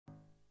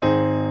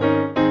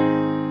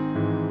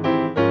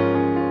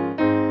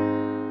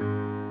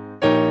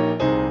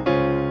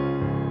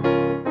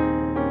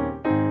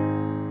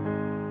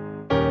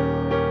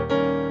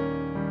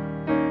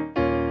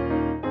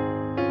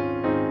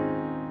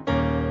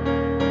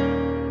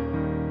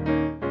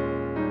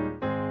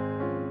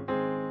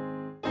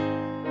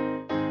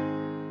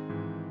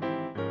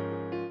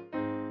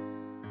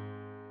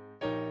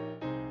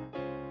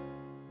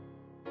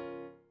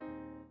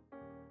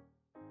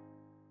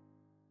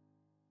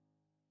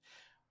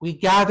We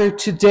gather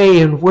today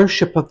in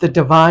worship of the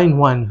Divine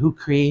One who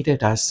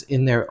created us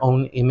in their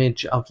own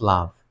image of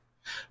love,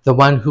 the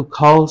one who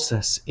calls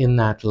us in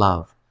that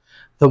love,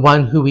 the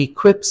one who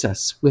equips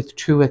us with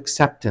true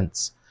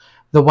acceptance,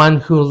 the one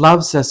who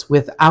loves us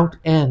without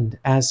end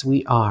as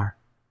we are.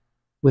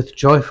 With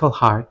joyful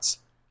hearts,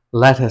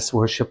 let us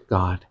worship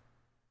God.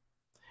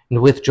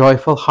 And with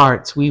joyful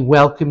hearts, we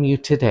welcome you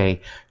today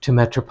to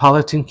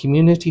Metropolitan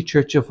Community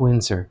Church of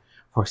Windsor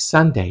for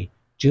Sunday,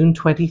 June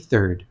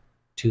 23rd,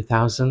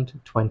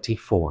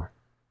 2024.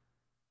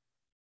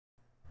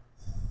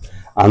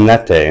 On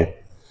that day,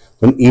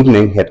 when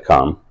evening had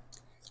come,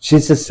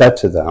 Jesus said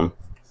to them,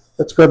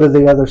 "Let's go to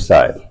the other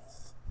side."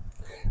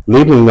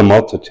 Leaving the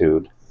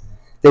multitude,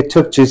 they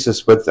took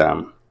Jesus with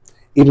them,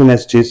 even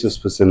as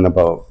Jesus was in the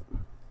boat.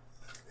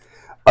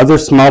 Other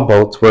small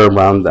boats were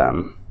around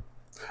them.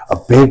 A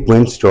big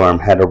windstorm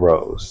had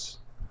arose.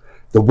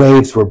 The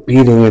waves were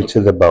beating into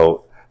the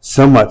boat,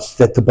 so much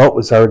that the boat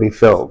was already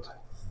filled.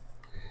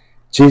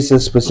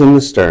 Jesus was in the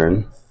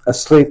stern,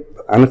 asleep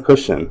on a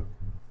cushion.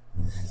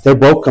 They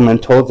woke him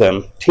and told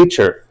him,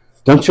 "Teacher,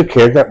 don't you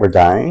care that we're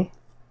dying?"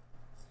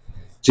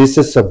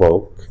 Jesus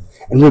awoke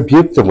and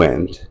rebuked the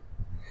wind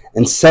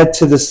and said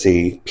to the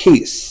sea,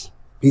 "Peace,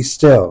 be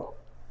still."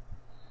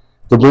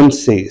 The wind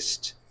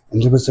ceased,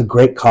 and there was a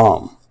great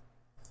calm.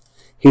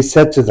 He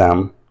said to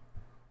them,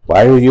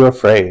 "Why are you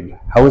afraid?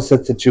 How is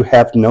it that you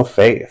have no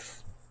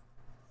faith?"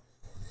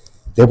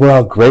 They were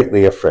all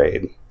greatly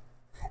afraid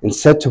and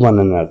said to one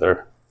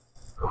another,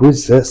 "Who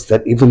is this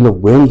that even the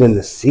wind and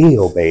the sea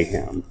obey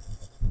him?"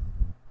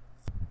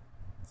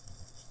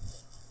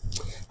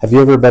 Have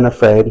you ever been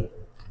afraid?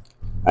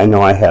 I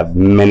know I have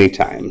many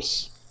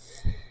times.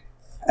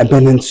 I've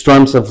been in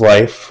storms of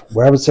life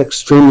where I was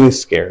extremely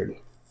scared,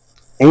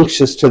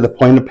 anxious to the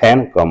point of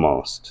panic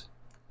almost.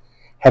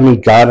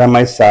 Having God on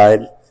my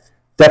side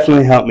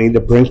definitely helped me to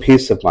bring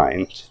peace of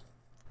mind.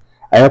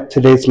 I hope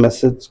today's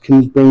message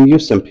can bring you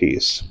some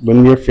peace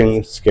when you're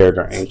feeling scared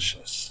or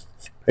anxious.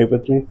 Pray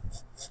with me.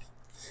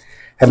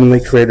 Heavenly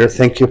Creator,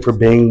 thank you for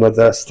being with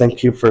us.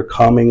 Thank you for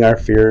calming our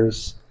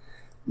fears.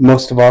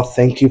 Most of all,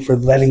 thank you for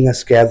letting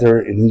us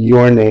gather in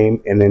your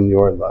name and in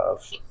your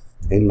love.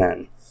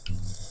 Amen.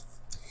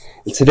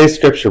 In today's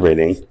scripture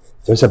reading,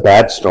 there's a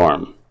bad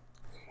storm,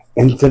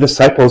 and the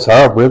disciples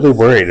are really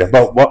worried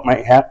about what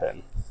might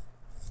happen.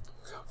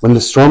 When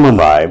the storm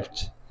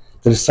arrived,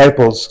 the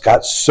disciples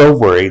got so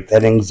worried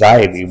that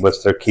anxiety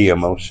was their key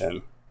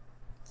emotion.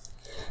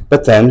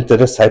 But then the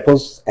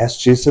disciples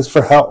asked Jesus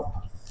for help.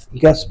 And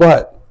guess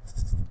what?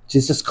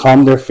 Jesus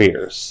calmed their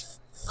fears,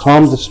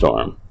 calmed the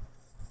storm.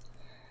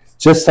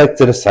 Just like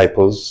the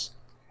disciples,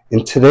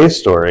 in today's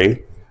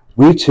story,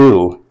 we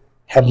too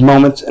have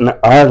moments in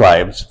our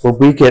lives where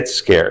we get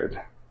scared,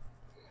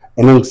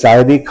 and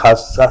anxiety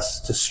causes us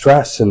to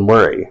stress and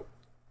worry.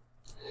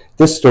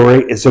 This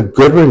story is a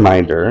good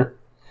reminder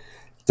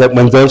that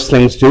when those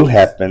things do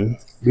happen,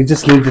 we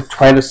just need to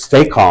try to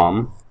stay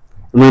calm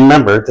and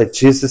remember that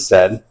Jesus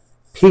said,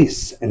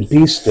 "Peace and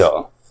be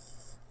still,"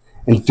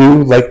 and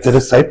do like the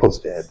disciples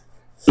did,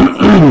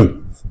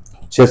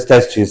 just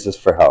ask Jesus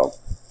for help.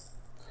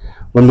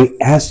 When we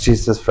ask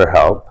Jesus for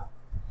help,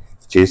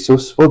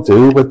 Jesus will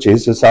do what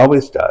Jesus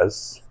always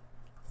does,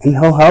 and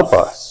he'll help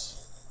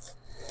us.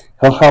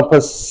 He'll help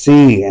us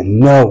see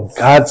and know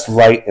God's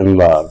light and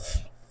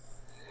love,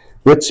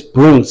 which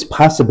brings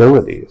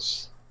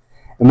possibilities,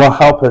 and will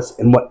help us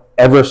in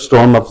whatever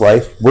storm of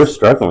life we're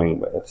struggling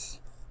with.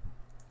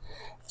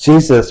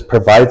 Jesus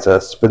provides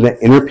us with an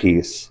inner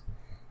peace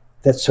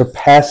that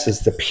surpasses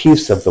the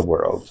peace of the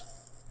world.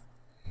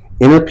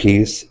 Inner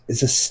peace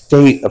is a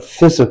state of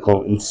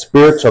physical and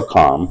spiritual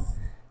calm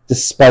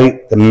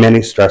despite the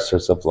many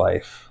stressors of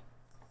life.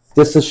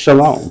 This is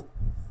shalom.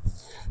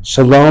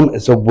 Shalom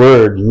is a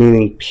word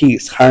meaning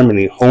peace,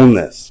 harmony,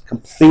 wholeness,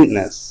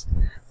 completeness,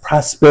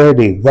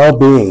 prosperity,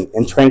 well-being,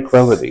 and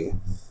tranquility.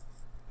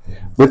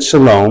 With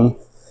shalom,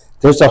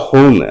 there's a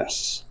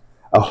wholeness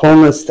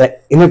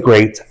that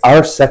integrates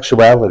our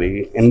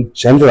sexuality and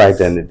gender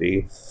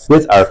identity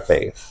with our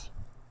faith.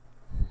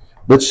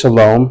 With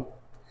shalom,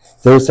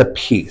 there's a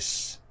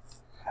peace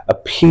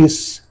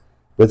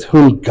with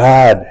whom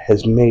God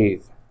has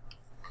made,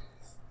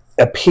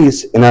 a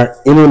peace in our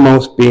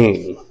innermost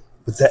being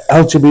with the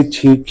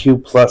LGBTQ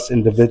plus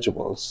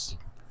individuals.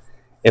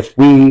 If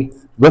we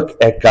look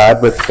at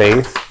God with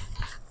faith,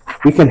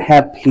 we can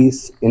have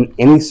peace in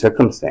any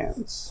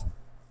circumstance,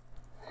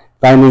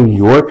 finding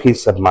your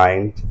peace of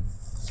mind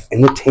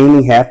and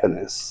attaining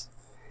happiness,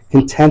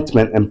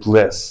 contentment, and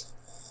bliss,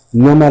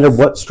 no matter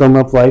what storm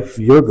of life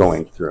you're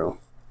going through.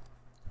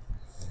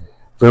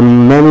 For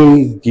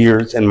many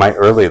years in my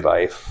early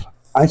life,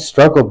 I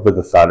struggled with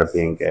the thought of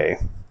being gay.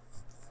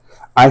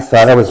 I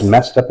thought I was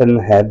messed up in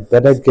the head,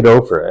 but I'd get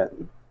over it.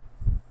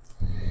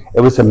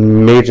 It was a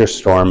major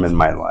storm in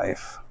my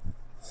life.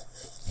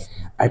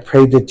 I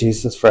prayed to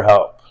Jesus for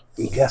help,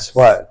 and guess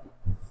what?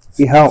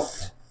 He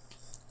helped.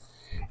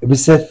 It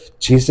was as if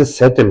Jesus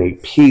said to me,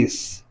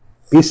 "Peace,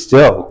 be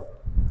still.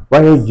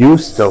 Why are you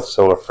still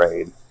so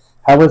afraid?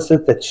 How is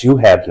it that you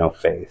have no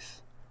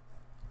faith?"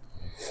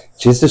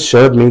 Jesus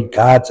showed me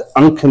God's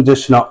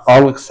unconditional,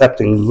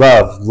 all-accepting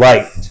love,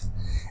 light,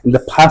 and the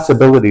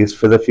possibilities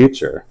for the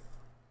future.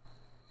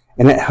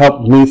 And it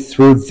helped me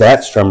through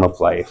that storm of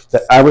life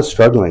that I was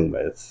struggling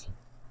with.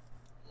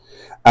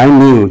 I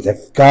knew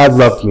that God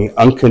loved me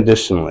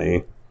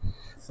unconditionally,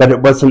 but it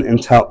wasn't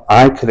until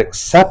I could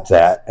accept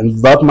that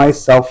and love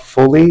myself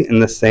fully in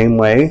the same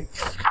way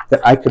that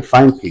I could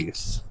find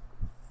peace.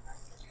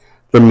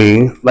 For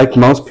me, like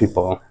most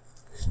people,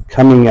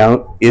 coming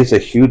out is a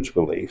huge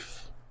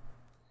relief.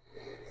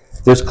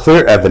 There's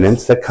clear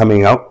evidence that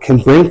coming out can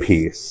bring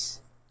peace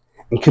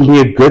and can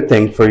be a good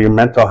thing for your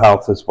mental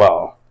health as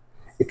well.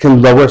 It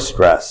can lower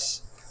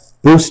stress,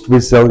 boost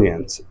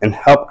resilience, and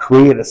help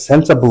create a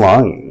sense of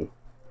belonging.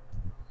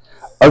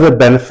 Other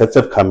benefits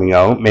of coming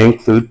out may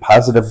include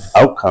positive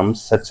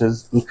outcomes such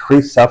as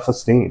increased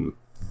self-esteem,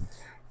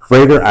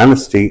 greater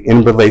honesty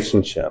in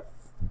relationship,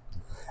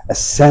 a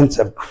sense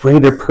of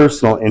greater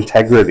personal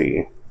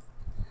integrity,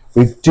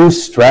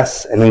 reduce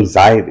stress and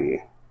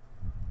anxiety.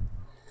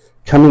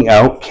 Coming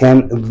out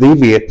can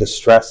alleviate the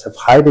stress of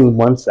hiding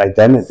one's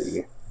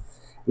identity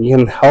and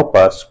can help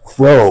us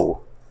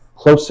grow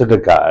closer to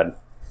God,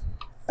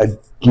 a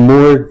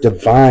more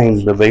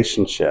divine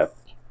relationship,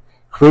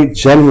 create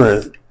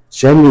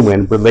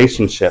genuine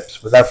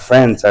relationships with our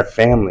friends, our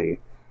family,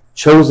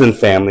 chosen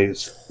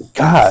families,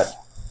 God.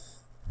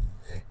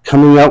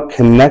 Coming out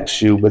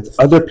connects you with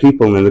other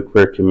people in the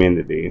queer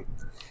community,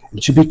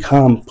 and you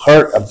become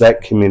part of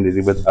that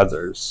community with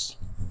others,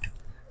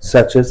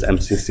 such as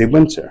MCC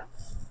Windsor.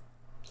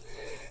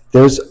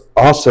 There's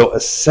also a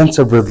sense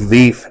of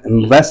relief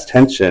and less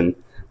tension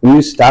when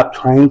you stop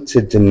trying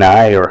to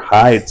deny or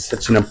hide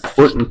such an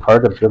important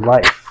part of your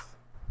life.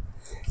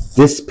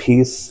 This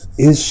peace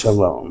is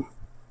shalom.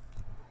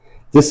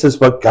 This is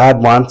what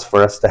God wants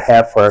for us to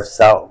have for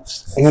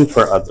ourselves and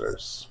for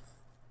others.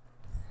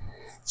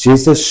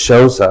 Jesus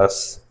shows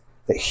us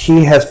that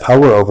he has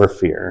power over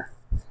fear,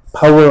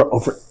 power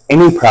over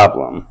any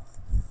problem.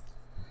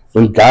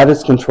 When God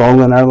is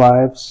controlling our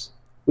lives,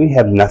 we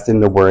have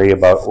nothing to worry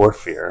about or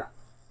fear.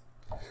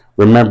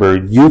 Remember,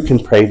 you can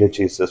pray to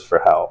Jesus for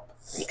help.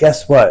 And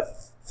guess what?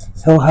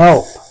 He'll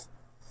help.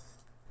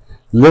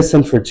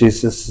 Listen for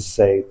Jesus to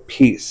say,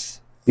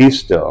 "Peace, be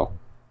still."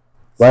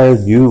 Why are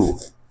you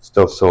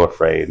still so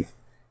afraid?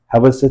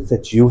 How is it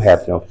that you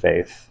have no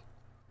faith?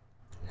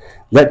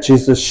 Let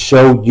Jesus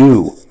show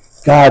you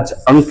God's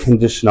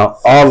unconditional,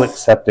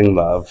 all-accepting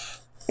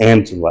love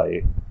and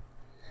delight,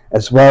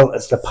 as well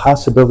as the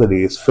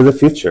possibilities for the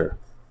future.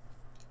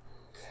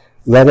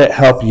 Let it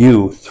help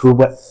you through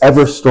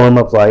whatever storm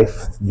of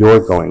life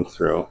you're going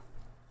through,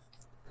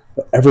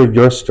 whatever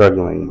you're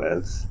struggling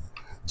with.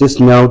 Just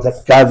know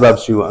that God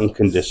loves you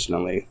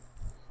unconditionally.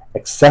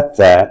 Accept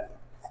that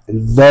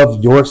and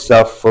love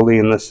yourself fully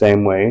in the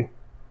same way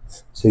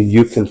so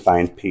you can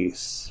find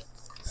peace.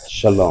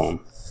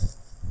 Shalom.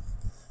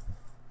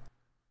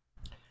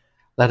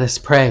 Let us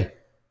pray.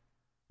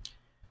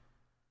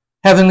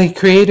 Heavenly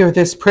Creator,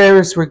 this prayer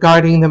is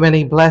regarding the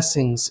many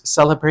blessings,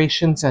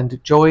 celebrations,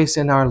 and joys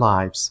in our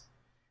lives.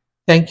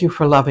 Thank you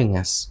for loving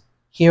us.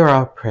 Hear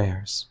our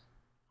prayers.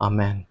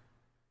 Amen.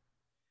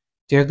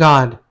 Dear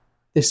God,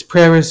 this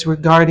prayer is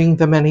regarding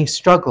the many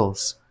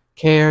struggles,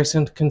 cares,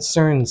 and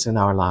concerns in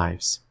our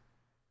lives.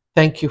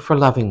 Thank you for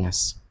loving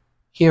us.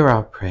 Hear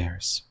our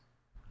prayers.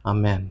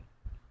 Amen.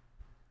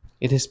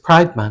 It is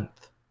Pride Month.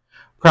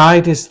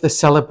 Pride is the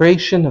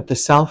celebration of the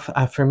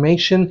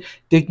self-affirmation,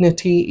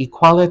 dignity,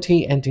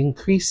 equality, and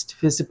increased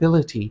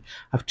visibility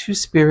of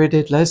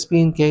two-spirited,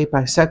 lesbian, gay,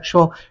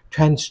 bisexual,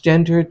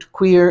 transgendered,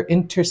 queer,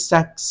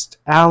 intersexed,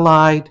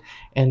 allied,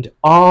 and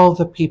all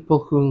the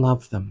people who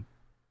love them,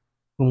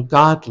 whom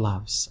God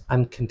loves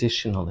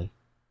unconditionally.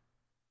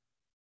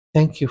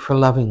 Thank you for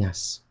loving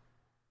us.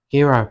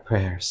 Hear our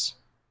prayers.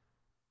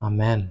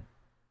 Amen.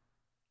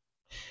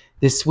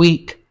 This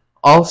week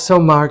also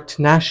marked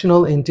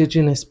National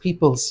Indigenous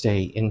Peoples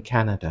Day in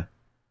Canada.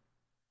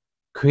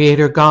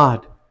 Creator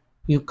God,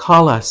 you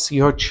call us,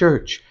 your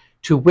church,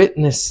 to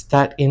witness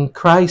that in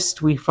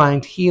Christ we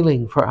find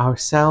healing for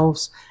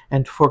ourselves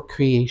and for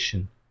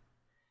creation.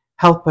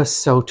 Help us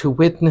so to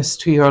witness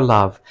to your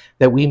love,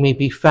 that we may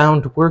be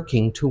found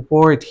working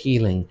toward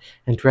healing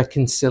and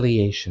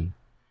reconciliation,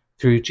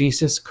 through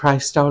Jesus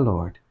Christ our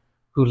Lord,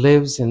 who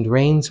lives and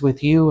reigns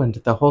with you and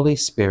the Holy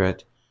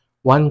Spirit,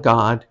 one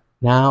God,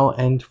 now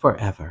and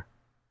forever.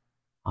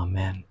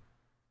 Amen.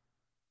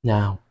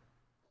 Now,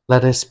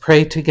 let us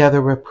pray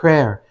together a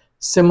prayer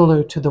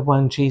similar to the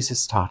one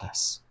Jesus taught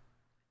us.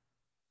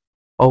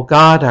 O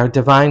God, our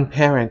divine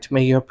parent,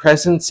 may your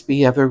presence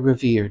be ever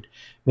revered.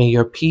 May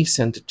your peace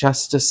and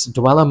justice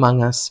dwell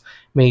among us.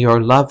 May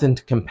your love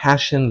and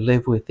compassion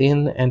live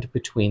within and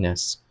between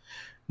us.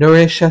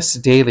 Nourish us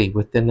daily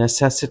with the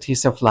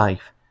necessities of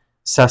life,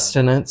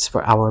 sustenance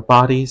for our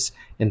bodies,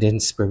 and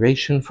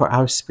inspiration for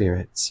our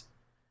spirits.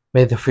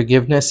 May the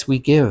forgiveness we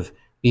give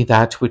be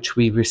that which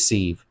we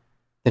receive,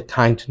 the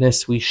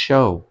kindness we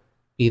show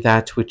be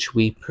that which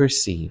we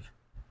perceive.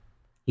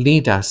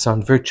 Lead us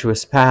on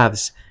virtuous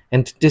paths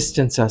and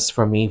distance us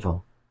from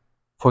evil.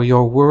 For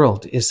your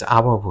world is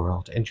our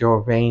world, and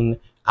your reign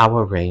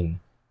our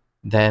reign,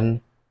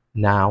 then,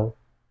 now,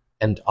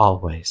 and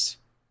always.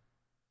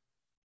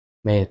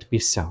 May it be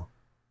so.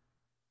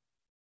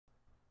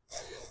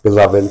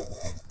 Beloved,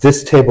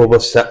 this table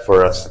was set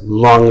for us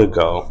long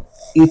ago,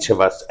 each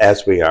of us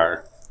as we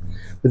are,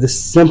 with a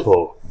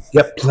simple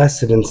yet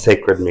blessed and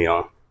sacred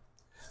meal.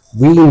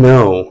 We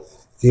know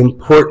the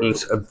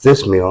importance of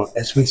this meal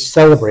as we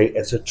celebrate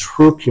as a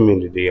true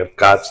community of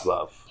God's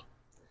love.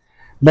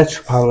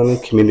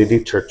 Metropolitan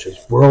community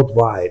churches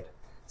worldwide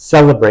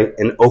celebrate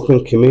an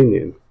open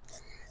communion.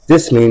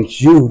 This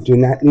means you do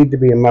not need to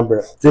be a member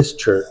of this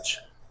church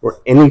or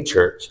any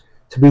church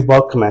to be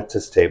welcome at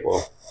this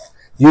table.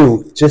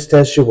 You, just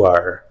as you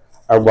are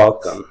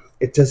welcome.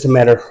 It doesn't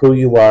matter who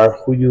you are,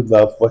 who you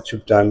love, what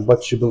you've done,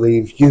 what you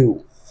believe.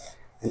 You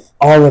and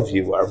all of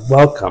you are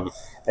welcome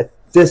at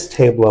this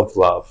table of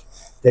love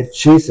that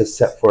Jesus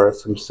set for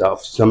us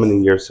himself so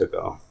many years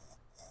ago.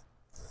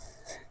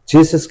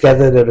 Jesus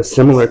gathered at a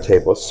similar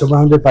table,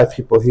 surrounded by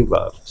people he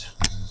loved.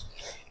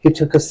 He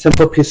took a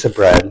simple piece of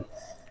bread,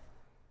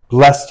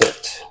 blessed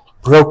it,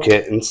 broke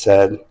it, and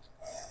said,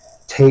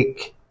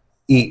 "Take,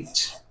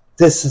 eat.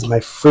 This is my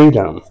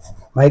freedom,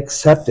 my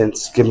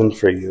acceptance given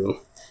for you."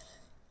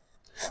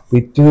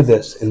 We do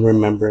this in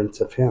remembrance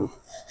of him.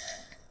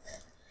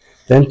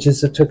 Then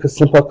Jesus took a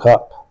simple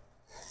cup,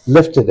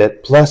 lifted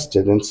it, blessed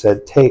it, and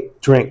said,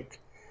 "Take, drink.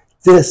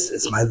 This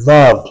is my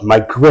love, my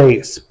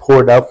grace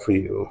poured out for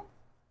you."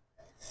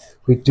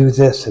 We do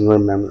this in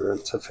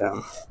remembrance of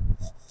him.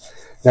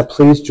 Now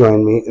please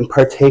join me in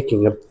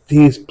partaking of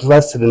these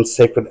blessed and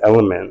sacred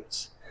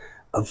elements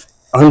of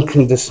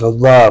unconditional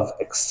love,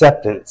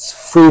 acceptance,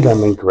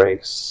 freedom, and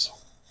grace.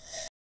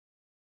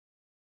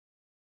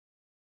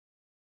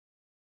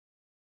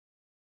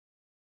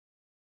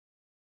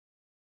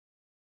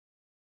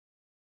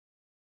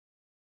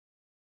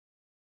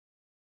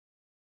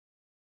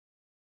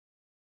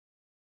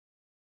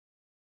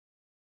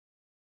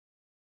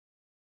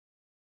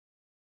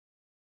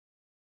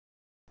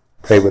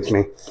 Pray with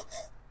me.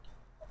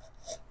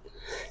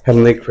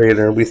 Heavenly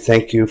Creator, we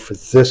thank you for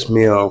this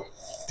meal,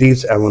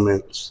 these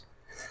elements.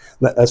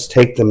 Let us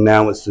take them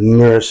now as the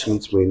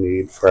nourishments we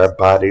need for our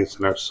bodies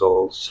and our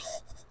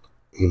souls.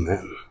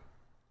 Amen.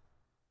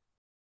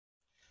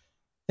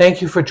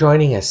 Thank you for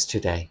joining us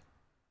today.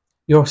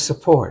 Your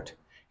support,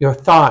 your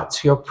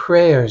thoughts, your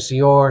prayers,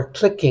 your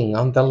clicking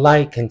on the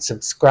like and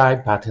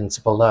subscribe buttons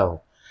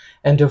below,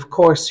 and of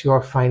course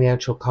your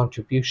financial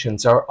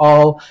contributions are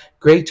all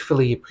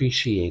gratefully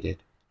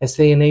appreciated as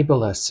they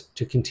enable us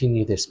to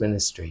continue this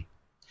ministry.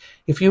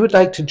 If you would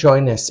like to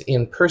join us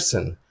in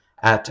person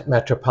at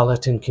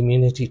Metropolitan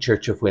Community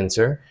Church of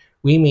Windsor,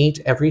 we meet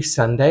every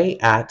Sunday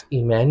at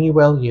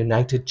Emmanuel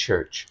United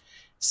Church,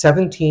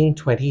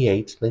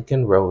 1728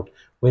 Lincoln Road,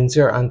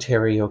 Windsor,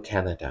 Ontario,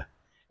 Canada,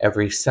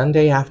 every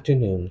Sunday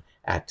afternoon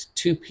at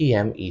 2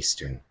 p.m.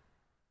 Eastern.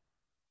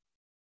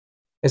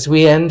 As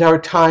we end our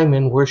time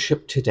in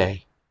worship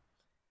today,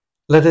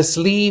 let us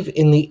leave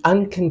in the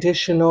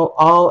unconditional,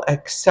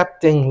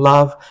 all-accepting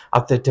love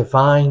of the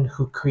divine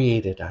who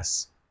created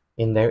us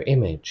in their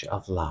image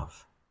of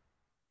love.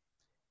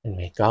 And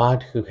may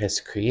God, who has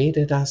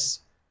created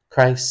us,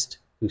 Christ,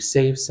 who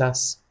saves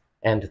us,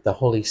 and the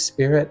Holy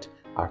Spirit,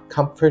 our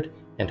comfort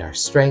and our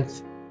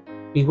strength,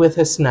 be with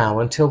us now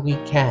until we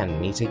can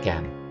meet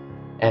again.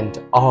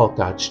 And all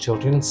God's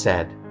children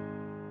said,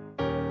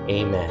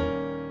 Amen.